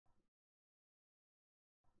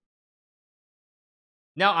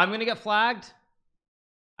Now I'm gonna get flagged.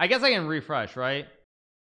 I guess I can refresh, right?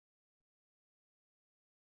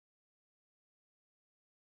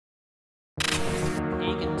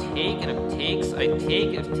 Take and if takes, I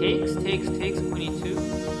take. If takes, queen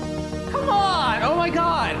e2. Come on! Oh my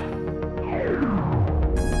god!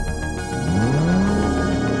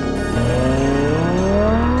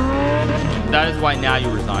 That is why now you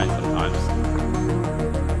resign sometimes.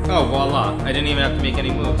 Oh, voila. I didn't even have to make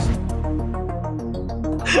any moves.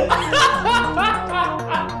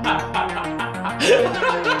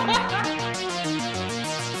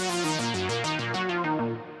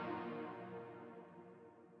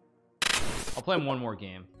 I'll play him one more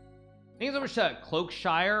game. Thank you so much to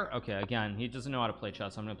Cloakshire. Okay, again, he doesn't know how to play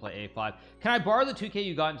chess, so I'm gonna play a5. Can I borrow the 2k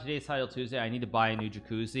you got in today's Title Tuesday? I need to buy a new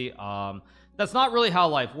jacuzzi. That's not really how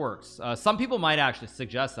life works. Some people might actually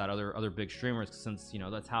suggest that, other big streamers, since, you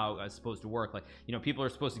know, that's how it's supposed to work. Like, you know, people are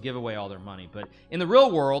supposed to give away all their money, but in the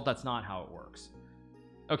real world, that's not how it works.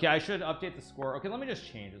 Okay, I should update the score. Okay, let me just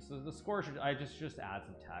change this. So the score should, I just add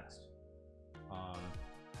some text.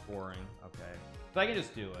 Scoring. Okay, so I can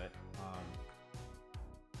just do it.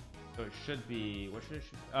 So it should be, what should it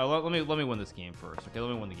let me win this game first. Okay, let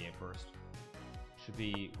me win the game first. It should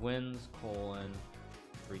be wins colon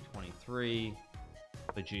 323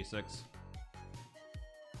 the g6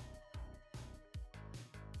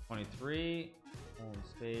 23 colon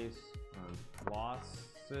space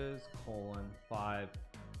losses colon 5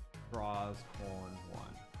 draws colon 1.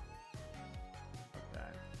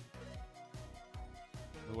 Okay,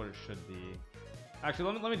 that's what it should be.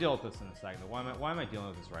 Actually, let me deal with this in a second. Why am I dealing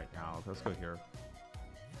with this right now? Okay, let's go here.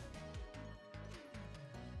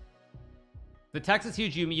 The text is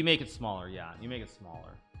huge. You make it smaller. Yeah, you make it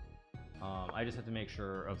smaller. I just have to make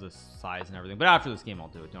sure of the size and everything. But after this game, I'll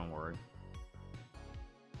do it. Don't worry.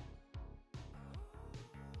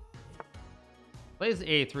 Plays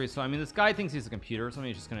a3. So I mean, this guy thinks he's a computer. So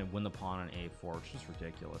he's just gonna win the pawn on a4, which is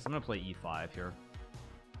ridiculous. I'm gonna play e5 here.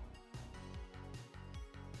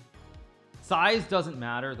 Size doesn't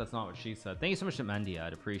matter. That's not what she said. Thank you so much to Mendy.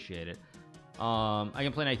 I'd appreciate it. I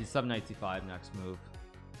can play knight d7, knight c5 next move.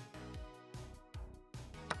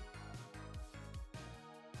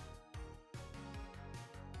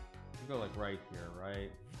 Go like right here,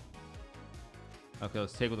 right? Okay,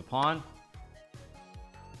 let's take with the pawn.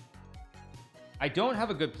 I don't have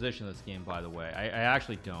a good position in this game, by the way. I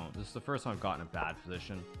actually don't. This is the first time I've gotten a bad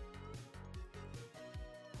position.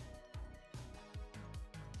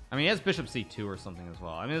 I mean, he has bishop c2 or something as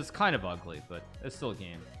well. I mean, it's kind of ugly, but it's still a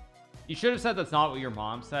game. You should have said that's not what your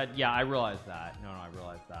mom said. Yeah, I realized that. No, I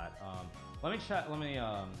realized that. Let me check. Let me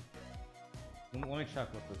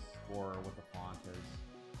check what the score, what the font is.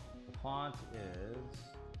 The font is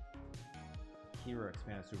Hikaru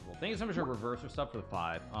expanded Super Bowl. Thank you so much for reverser stuff for the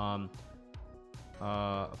 5.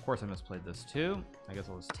 Of course I misplayed this too. I guess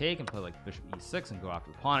I'll just take and play like bishop e6 and go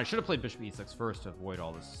after the pawn. I should have played bishop e6 first to avoid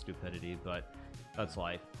all this stupidity, but that's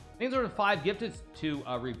life. Things are 5 gifted to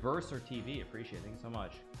reverse or TV. Appreciate it. Thank you so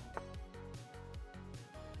much.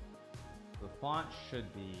 The font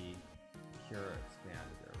should be Hikaru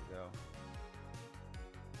expanded. There we go.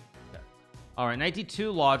 Okay. All right, knight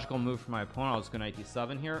d2, logical move for my opponent. I'll just go knight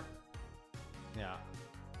d7 here. Yeah,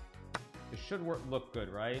 it should look good,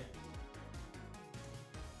 right?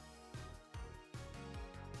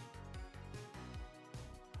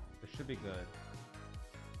 It should be good.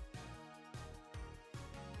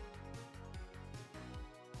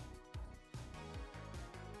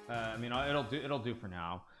 I mean, it'll do for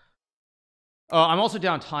now. I'm also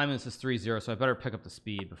down time, and this is 3-0, so I better pick up the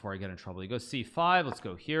speed before I get in trouble. He goes c5. Let's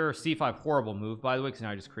go here. c5, horrible move, by the way, because now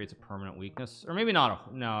he just creates a permanent weakness, or maybe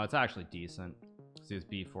not. No, it's actually decent. See this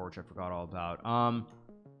b4, which I forgot all about.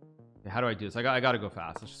 How do I do this? I got to go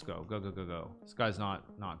fast. Let's just go. Go. This guy's not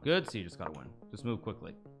good, so you just got to win. Just move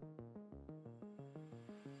quickly.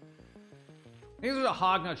 Thanks so much to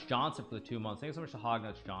Hognuts Johnson for the 2 months. Thanks so much to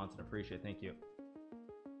Hognuts Johnson. Appreciate it. Thank you.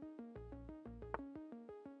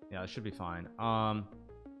 Yeah, it should be fine. Go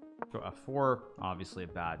f4. Obviously a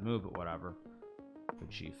bad move, but whatever. Go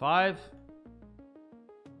g5.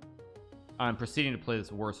 I'm proceeding to play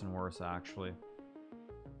this worse and worse, actually.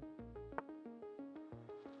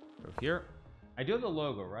 Go here. I do have the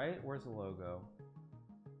logo, right? Where's the logo?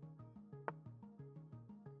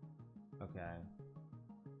 Okay.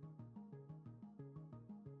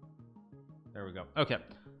 There we go. Okay,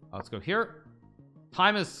 let's go here.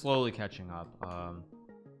 Time is slowly catching up.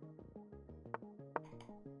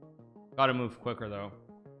 Gotta move quicker though.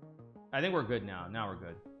 I think we're good now. We're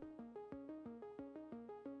good.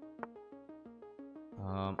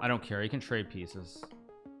 I don't care. You can trade pieces.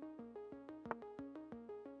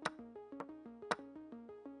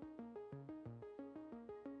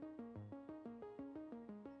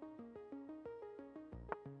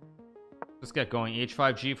 let's get going.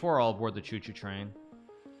 H5 G4, all aboard the choo-choo train.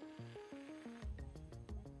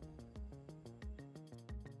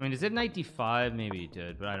 I mean, is it knight d5? Maybe he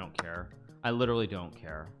did, but I don't care. I literally don't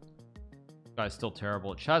care. Guy's still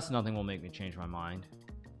terrible at chess. Nothing will make me change my mind.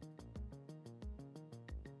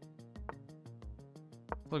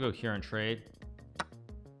 We'll go here and trade.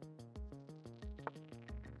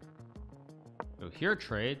 Go here,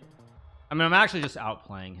 trade. I mean, I'm actually just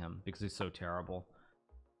outplaying him because he's so terrible.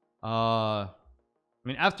 I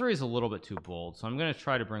mean, f3 is a little bit too bold, so I'm gonna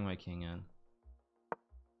try to bring my king in.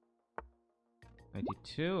 Knight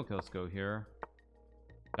d2. Okay, let's go here.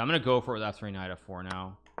 I'm gonna go for it with f3 knight f4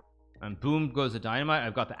 now, and boom goes the dynamite.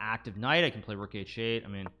 I've got the active knight. I can play rook h8. I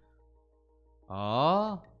mean,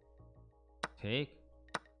 take.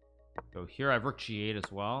 Go here. I have rook g8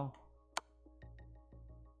 as well.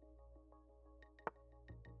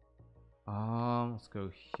 Let's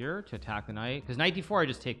go here to attack the knight, because knight d4 I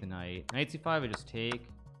just take the knight. Knight c5 I just take.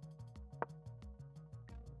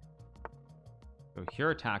 Go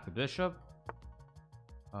here, attack the bishop.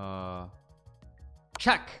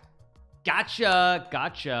 Check.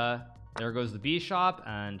 Gotcha. There goes the bishop,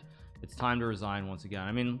 and it's time to resign once again.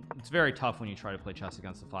 I mean, it's very tough when you try to play chess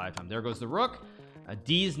against the 5-time. There goes the rook.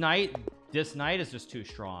 D's knight. This knight is just too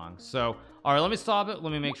strong. So all right, let me stop it.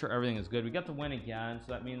 Let me make sure everything is good. We got the win again,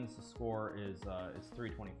 so that means the score is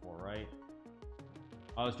 324, right?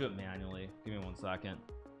 I'll just do it manually. Give me 1 second.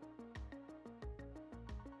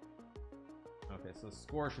 Okay, so the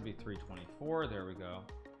score should be 324. There we go.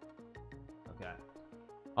 Okay.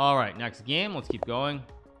 All right, next game. Let's keep going.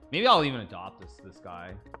 Maybe I'll even adopt this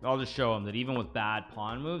guy. I'll just show him that even with bad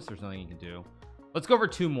pawn moves, there's nothing he can do. Let's go over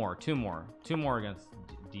two more against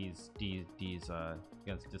D's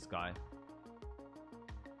against this guy.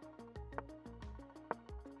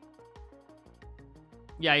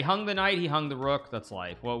 Yeah, he hung the knight, he hung the rook. That's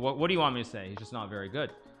life. Well, what do you want me to say? He's just not very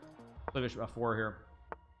good. Play bishop f4 here.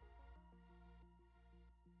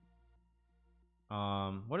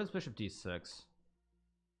 What is bishop d6?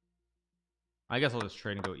 I guess I'll just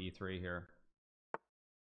trade and go e3 here.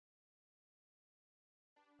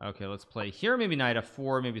 Okay, let's play here. Maybe knight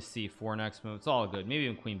f4, maybe c4 next move. It's all good. Maybe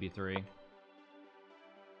even queen b3.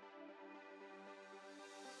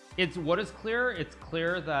 It's what is clear. It's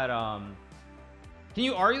clear that can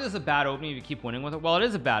you argue this is a bad opening if you keep winning with it? Well, it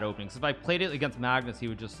is a bad opening, because if I played it against Magnus, he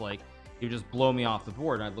would just blow me off the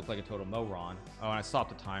board, and I'd look like a total moron. Oh, and I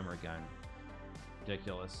stopped the timer again.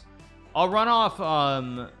 Ridiculous. I'll run off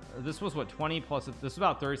this was what, 20 plus, this is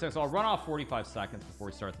about 30 seconds, so I'll run off 45 seconds before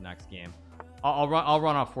we start the next game. I'll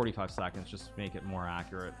run off 45 seconds just to make it more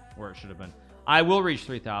accurate where it should have been. I will reach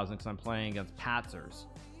 3,000 because I'm playing against Patzers.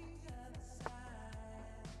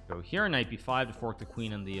 Go here, knight b5 to fork the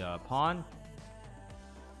queen and the pawn.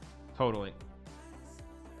 Totally.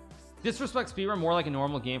 Disrespect speedrun, more like a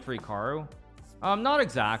normal game for Hikaru. Not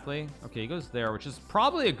exactly. Okay, he goes there, which is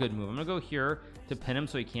probably a good move. I'm gonna go here to pin him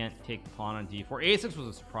so he can't take the pawn on d4. a6 was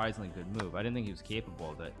a surprisingly good move. I didn't think he was capable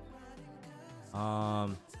of it.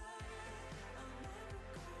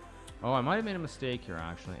 Oh, I might have made a mistake here,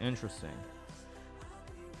 actually. Interesting.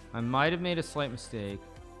 I might have made a slight mistake.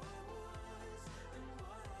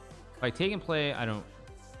 If I take and play, I don't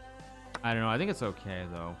know. I think it's okay,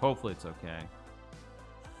 though. Hopefully it's okay.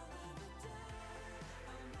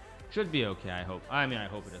 Should be okay, I hope. I mean, I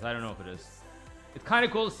hope it is. I don't know if it is. It's kind of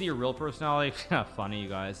cool to see your real personality. Funny, you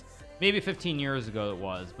guys. Maybe 15 years ago it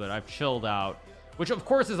was, but I've chilled out. Which, of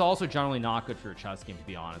course, is also generally not good for your chess game, to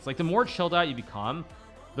be honest. Like, the more chilled out you become,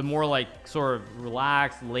 the more, like, sort of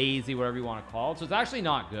relaxed, lazy, whatever you want to call it. So it's actually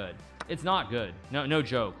not good. It's not good. No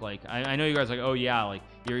joke. Like, I know you guys are like, oh, yeah, like,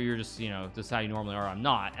 you're just, you know, this is how you normally are. I'm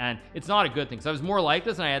not. And it's not a good thing. Because if I was more like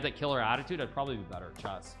this and I had that killer attitude, I'd probably be better at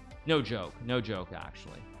chess. No joke. No joke,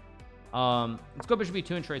 actually. Let's go bishop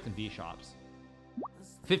b2 and trade some bishops.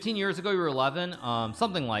 15 years ago you were 11,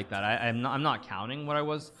 something like that. I'm not counting what I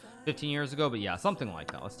was 15 years ago, but yeah, something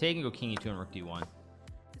like that. Let's take and go king e2 and rook d1.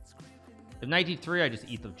 If knight d3, I just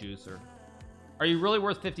eat the juicer. Are you really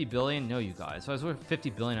worth 50 billion? No, you guys. If I was worth 50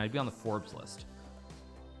 billion, I'd be on the Forbes list.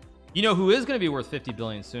 You know who is going to be worth 50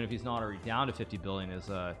 billion soon, if he's not already down to 50 billion, is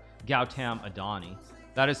Gautam Adani.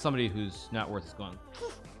 That is somebody whose net worth is going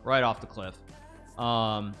right off the cliff.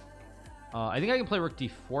 I think I can play rook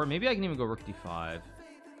d4. Maybe I can even go rook d5. Yeah,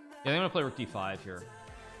 I think I'm gonna play rook d5 here.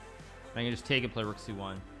 I can just take and play rook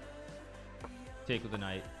c1. Take with the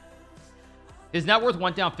knight. His net worth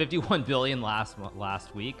went down 51 billion last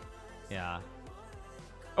week. Yeah.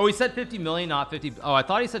 Oh, he said 50 million, not 50. Oh, I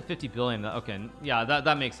thought he said 50 billion. Okay, yeah,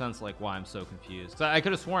 that makes sense. Like, why I'm so confused. So I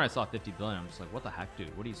could have sworn I saw 50 billion. I'm just like, what the heck,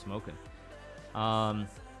 dude? What are you smoking?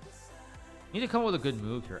 Need to come up with a good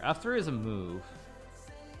move here. F3 is a move.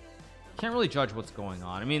 Can't really judge what's going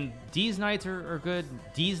on. I mean, D's knights are good.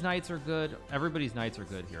 D's knights are good. Everybody's knights are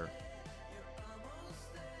good here.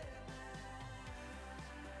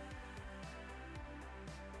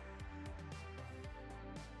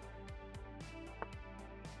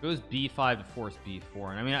 Goes b5 to force b4,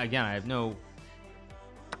 and I mean, again, I have no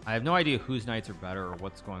idea whose knights are better or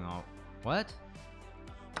what's going on. What?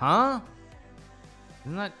 Huh?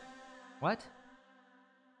 Isn't that what?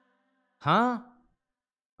 Huh?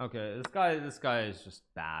 Okay, this guy is just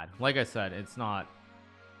bad. Like I said, it's not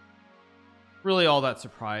really all that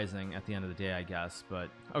surprising at the end of the day, I guess. But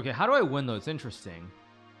okay, how do I win though? It's interesting.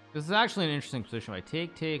 This is actually an interesting position. If I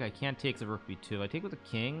take, I can't take the rook b2. I take with the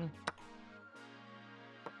king.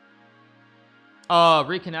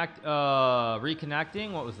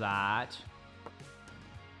 Reconnecting. What was that?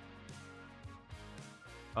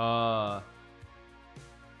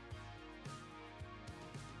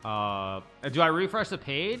 Do I refresh the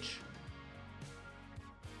page?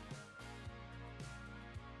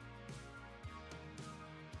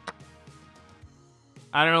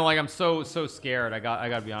 I don't know, like I'm so scared. I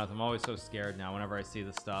gotta be honest, I'm always so scared now whenever I see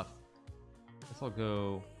this stuff. Guess I'll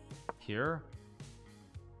go here.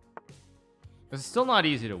 This is still not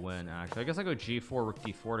easy to win, actually. I guess I go g4, rook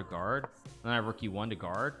d4 to guard, and then I have rook e1 to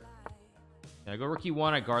guard. Yeah, I go rook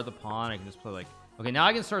e1, I guard the pawn. I can just play like, okay, now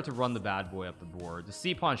I can start to run the bad boy up the board. The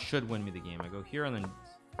c pawn should win me the game. I go here, and then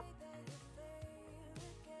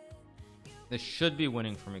this should be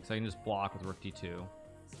winning for me because I can just block with rook d2.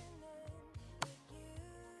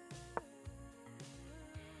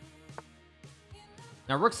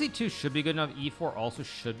 Now rook c2 should be good enough. e4 also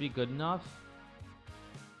should be good enough.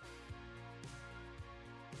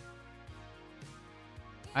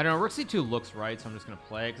 I don't know, rook c2 looks right, so I'm just gonna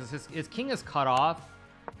play it because his king is cut off,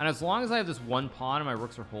 and as long as I have this one pawn and my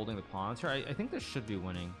rooks are holding the pawns here, I think this should be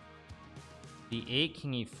winning. d8,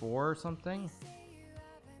 king e4 or something.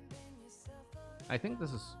 I think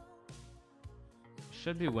this is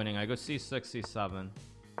should be winning. I go c6, c7.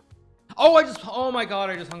 Oh my god,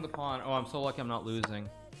 I just hung the pawn. Oh, I'm so lucky I'm not losing.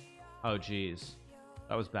 Oh geez,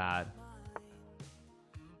 that was bad.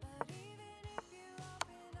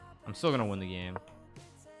 I'm still gonna win the game.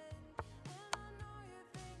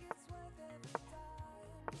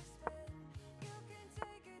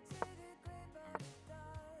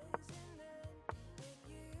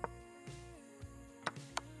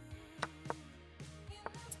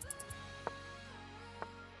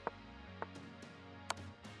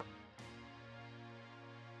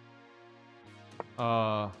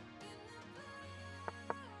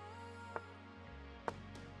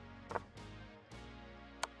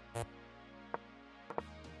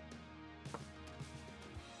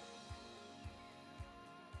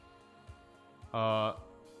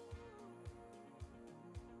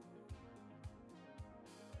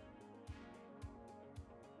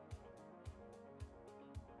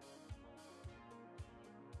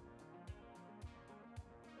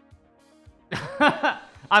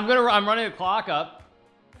 I'm running a clock up.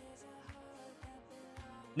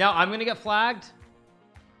 Now I'm gonna get flagged.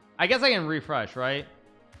 I guess I can refresh, right?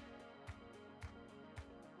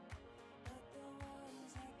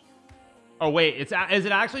 Oh wait, is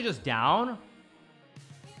it actually just down?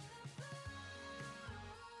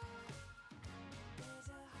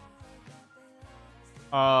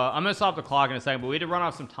 I'm gonna stop the clock in a second, but we had to run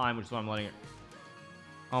off some time, which is why I'm letting it.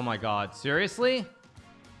 Oh my god, seriously?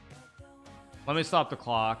 Let me stop the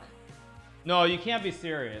clock. No, you can't be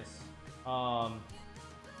serious. I'm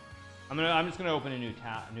just gonna open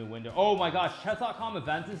a new window. Oh my gosh, chess.com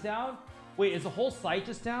events is down. Wait, is the whole site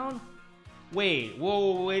just down? Wait,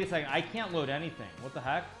 whoa, wait a second. I can't load anything. What the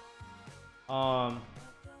heck?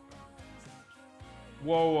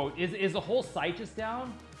 Whoa, is the whole site just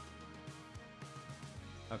down?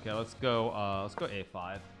 Okay, let's go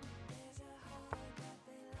a5.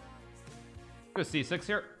 Go c6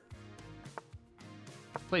 here.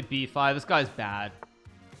 Play b5. This guy's bad.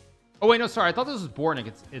 Oh wait, no, sorry. I thought this was Bornik.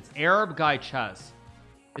 It's Arab guy chess.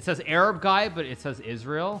 It says Arab guy, but it says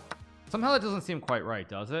Israel. Somehow that doesn't seem quite right,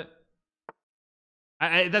 does it?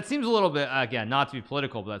 That seems a little bit, again, not to be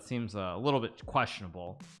political, but that seems a little bit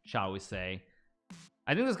questionable, shall we say.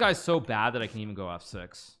 I think this guy's so bad that I can even go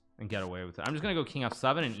f6 and get away with it. I'm just gonna go king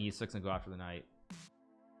f7 and e6 and go after the knight.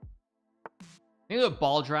 Thank you to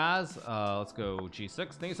Baldraz. Let's go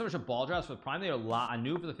g6. Thank you so much to Baldraz for the prime. They are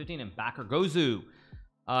Anu for the 15 and backer Gozu.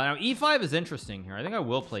 Now e5 is interesting here. I think I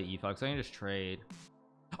will play e5 because I can just trade.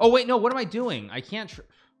 Oh wait, no, what am I doing? I can't. What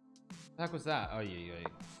the heck was that? Oh yeah.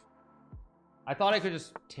 I thought I could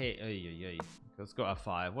just take. Let's go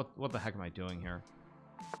f5. What the heck am I doing here?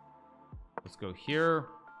 Let's go here.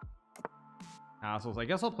 Castles. I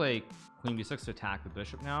guess I'll play queen b6 to attack the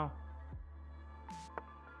bishop now.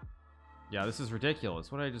 Yeah, this is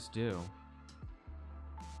ridiculous. What did I just do?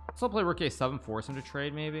 So I'll play rook a7, force him to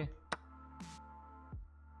trade maybe.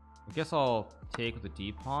 I guess I'll take with the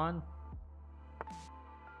d pawn.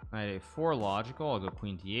 Knight a4, logical. I'll go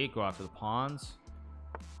queen d8, go after the pawns.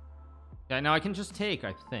 Yeah, now I can just take,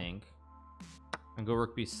 I think, and go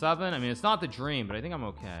rook b7. I mean, it's not the dream, but I think I'm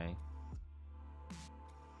okay.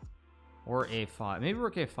 Or a5. Maybe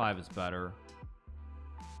rook a5 is better.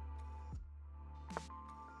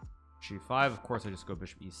 g5. Of course, I just go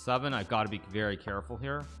bishop e7. I've got to be very careful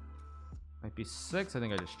here. Knight b6. I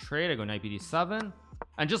think I just trade. I go knight bd7,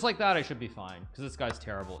 and just like that, I should be fine because this guy's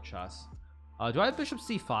terrible at chess. Do I have bishop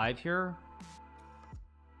c5 here?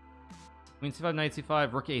 Queen c5, knight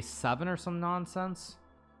c5, rook a7 or some nonsense?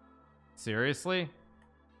 Seriously?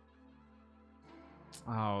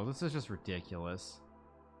 Oh, this is just ridiculous.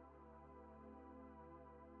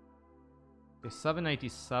 a7, knight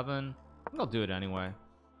d7. I think I'll do it anyway.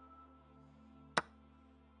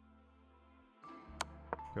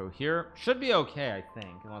 Go here. Should be okay, I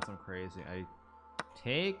think, unless I'm crazy. I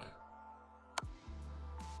take.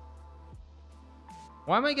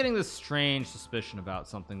 Why am I getting this strange suspicion about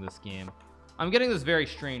something this game? I'm getting this very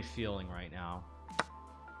strange feeling right now.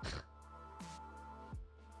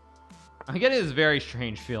 I'm getting this very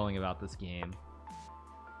strange feeling about this game.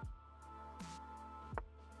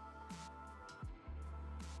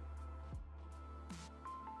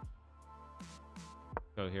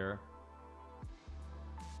 Go here.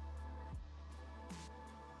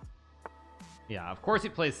 Yeah, of course he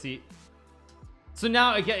plays c. So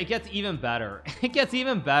now it gets even better. It gets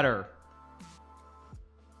even better.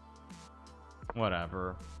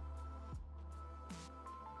 Whatever.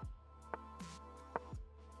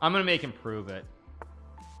 I'm gonna make him prove it.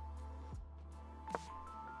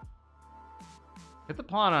 Hit the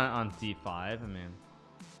pawn on d5. I mean,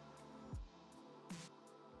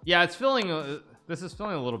 yeah, it's feeling this is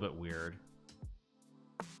feeling a little bit weird.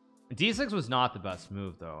 d6 was not the best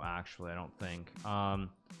move though, actually. I don't think.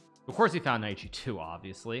 Of course he found knight g2,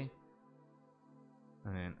 obviously. I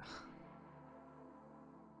mean,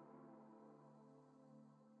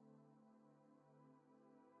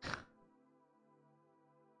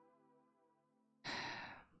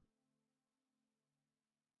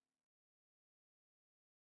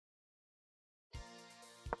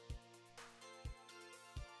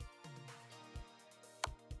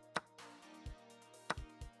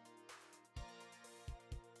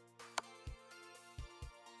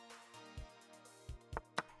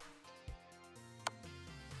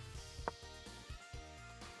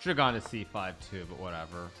 should have gone to c5 too, but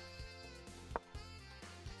whatever.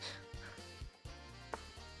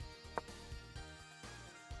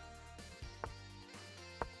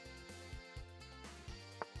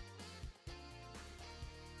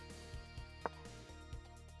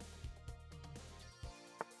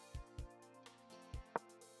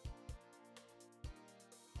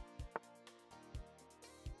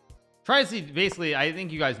 Trying to see, basically, I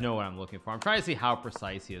think you guys know what I'm looking for. I'm trying to see how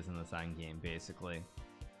precise he is in this end game, basically.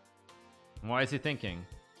 Why is he thinking?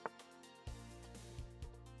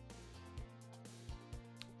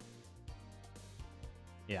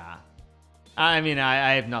 Yeah, I mean,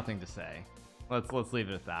 I have nothing to say. Let's leave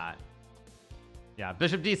it at that. Yeah,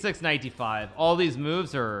 bishop d6, knight d5. All these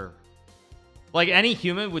moves are like, any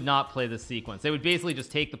human would not play this sequence. They would basically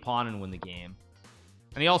just take the pawn and win the game.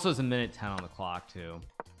 And he also has a minute 10 on the clock too.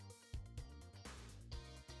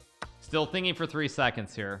 Still thinking for 3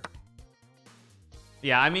 seconds here.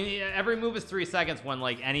 Yeah, I mean, every move is 3 seconds when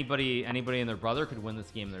like anybody and their brother could win this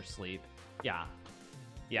game in their sleep. Yeah,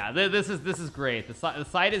 yeah, this is great. The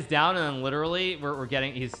side is down, and then literally we're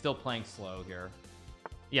getting, he's still playing slow here.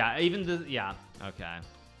 Yeah, even the, yeah, okay.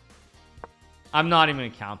 I'm not even gonna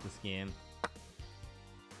count this game.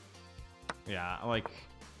 Yeah, like,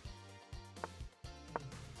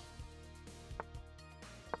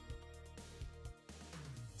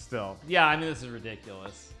 still, yeah, I mean, this is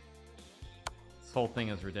ridiculous. This whole thing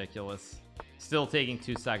is ridiculous. Still taking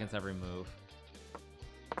 2 seconds every move.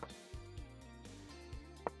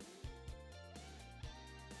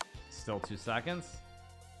 Still 2 seconds.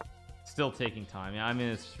 Still taking time. Yeah, I mean,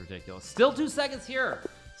 it's just ridiculous. Still 2 seconds here.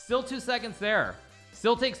 Still 2 seconds there.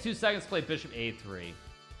 Still takes 2 seconds to play bishop a3.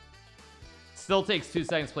 Still takes 2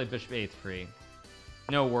 seconds to play bishop a3.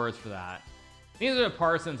 No words for that. These are the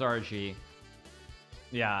Parsons RG.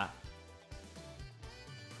 Yeah.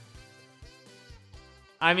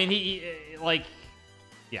 I mean, he like,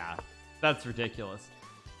 yeah, that's ridiculous.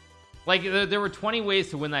 Like, there were 20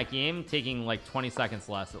 ways to win that game, taking like 20 seconds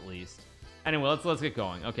less at least. Anyway, let's get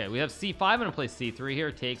going. Okay, we have c5. I'm gonna play c3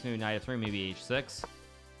 here. Takes, maybe knight f3, maybe h6.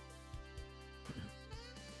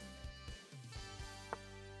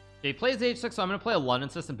 Okay, he plays h6, so I'm gonna play a London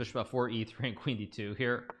system, bishop f4, e3, and queen d2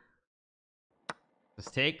 here.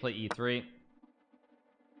 Just take, play e3. I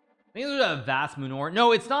think there's a vast Munor.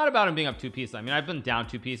 No, it's not about him being up 2 pieces. I mean, I've been down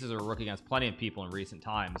 2 pieces or rook against plenty of people in recent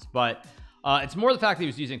times, but it's more the fact that he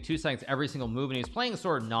was using 2 seconds every single move, and he was playing a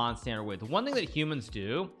sort of non-standard way. The one thing that humans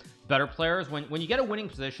do, better players, when you get a winning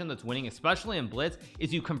position that's winning, especially in blitz,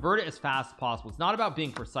 is you convert it as fast as possible. It's not about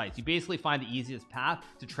being precise. You basically find the easiest path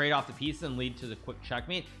to trade off the pieces and lead to the quick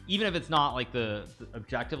checkmate, even if it's not like the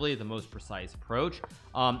objectively the most precise approach.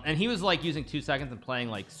 And he was like using 2 seconds and playing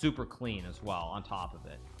like super clean as well on top of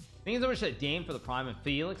it. Thank you so much to Dame for the prime and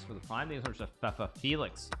Felix for the prime. Thank you so much to Fefa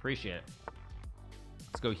Felix. Appreciate it.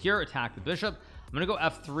 Let's go here, attack the bishop. I'm gonna go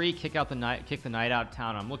f3, kick the knight out of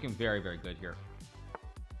town. I'm looking very, very good here.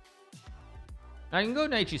 Now I can go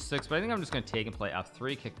knight g6, but I think I'm just gonna take and play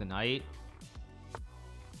f3, kick the knight.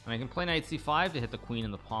 And I can play knight c5 to hit the queen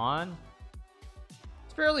and the pawn.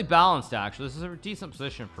 It's fairly balanced, actually. This is a decent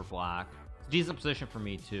position for black. It's a decent position for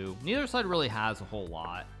me too. Neither side really has a whole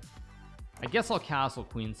lot. I guess I'll castle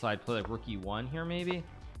queenside, play like rook e1 here maybe.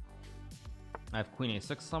 I have queen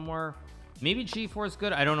a6 somewhere. Maybe g4 is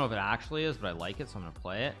good. I don't know if it actually is, but I like it, so I'm gonna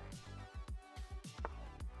play it.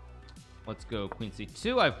 Let's go queen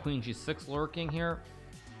c2. I have queen g6 lurking here.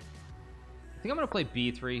 I think I'm gonna play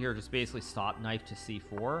b3 here, just basically stop knife to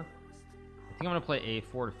c4. I think I'm gonna play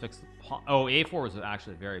a4 to fix the pawn. Oh, a4 was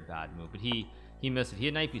actually a very bad move, but he missed it. He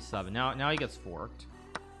had knight b7. Now he gets forked.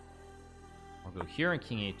 I'll go here and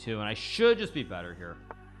king a2, and I should just be better here.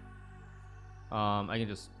 I can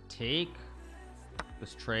just take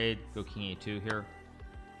this trade, go king a2 here.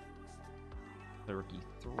 Play rook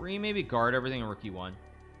e3, maybe guard everything, and rook e1.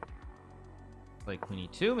 Play queen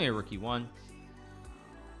e2, maybe rook e1.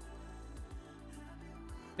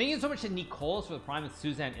 Thank you so much to Nicole's for the prime and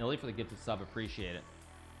Suzanne Illy for the gifted sub. Appreciate it.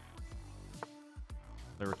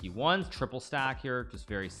 Play rook e1, triple stack here, just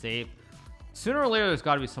very safe. Sooner or later there's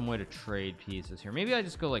got to be some way to trade pieces here. Maybe I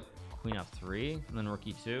just go like queen f3 and then rook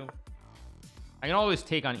e2. I can always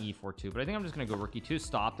take on e4 too, but I think I'm just gonna go rook e2,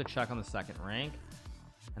 stop the check on the second rank.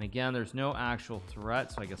 And again, there's no actual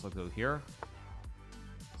threat, so I guess I'll go here.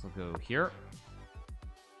 So I'll go here.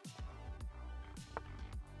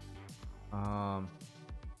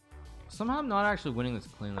 Somehow I'm not actually winning this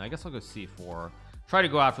cleanly. I guess I'll go c4, try to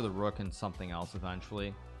go after the rook and something else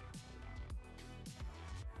eventually.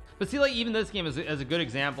 But see, like, even this game is a good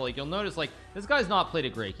example. Like, you'll notice, like, this guy's not played a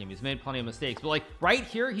great game. He's made plenty of mistakes, but like right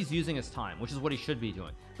here he's using his time, which is what he should be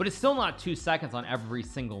doing, but it's still not 2 seconds on every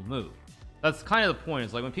single move. That's kind of the point.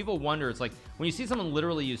 Is like when people wonder, it's like when you see someone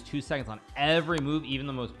literally use 2 seconds on every move, even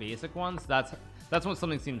the most basic ones, that's when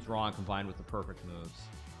something seems wrong combined with the perfect moves.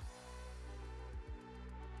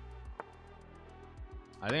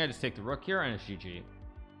 I think I just take the rook here and it's GG.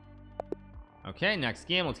 Okay, next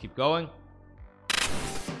game, let's keep going.